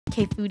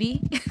Okay, foodie.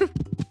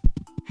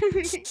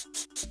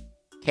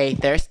 Okay,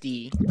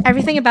 thirsty.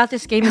 Everything about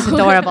this game is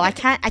adorable. I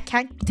can't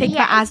take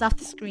my eyes off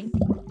the screen.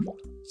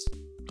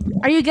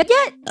 Are you good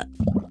yet?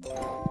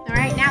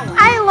 Alright, now what?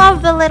 I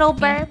love the little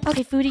burp.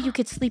 Okay, foodie, you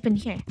could sleep in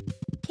here.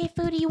 Okay,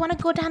 Foodie, you want to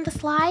go down the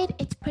slide?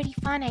 It's pretty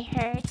fun, I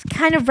heard. It's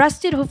kind of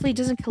rusted. Hopefully it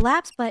doesn't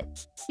collapse,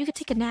 but you could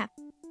take a nap.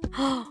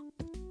 Where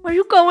are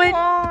you going?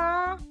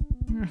 Aww.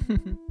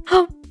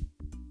 Oh,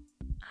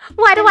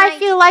 Why do I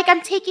feel like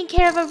I'm taking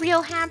care of a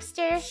real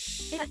hamster?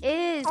 It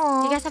is.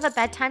 Aw. Do you guys have a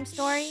bedtime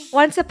story?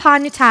 once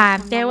upon a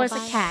time, A there was a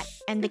lullaby? cat,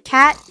 and the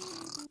cat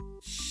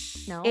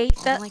No. Ate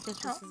I the- don't like this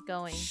is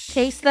going.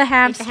 chased the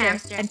hamster,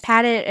 hamster. and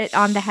patted it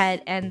on the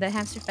head, and the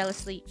hamster fell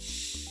asleep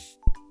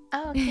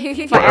Oh,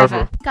 okay.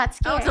 forever. Got I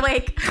scared. was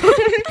awake.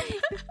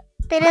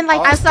 They didn't like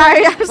I'm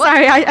sorry. I'm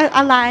sorry.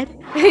 I lied.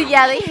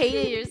 Yeah, they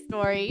hated your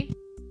story.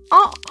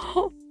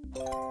 Oh.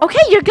 Okay,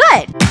 you're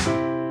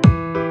good.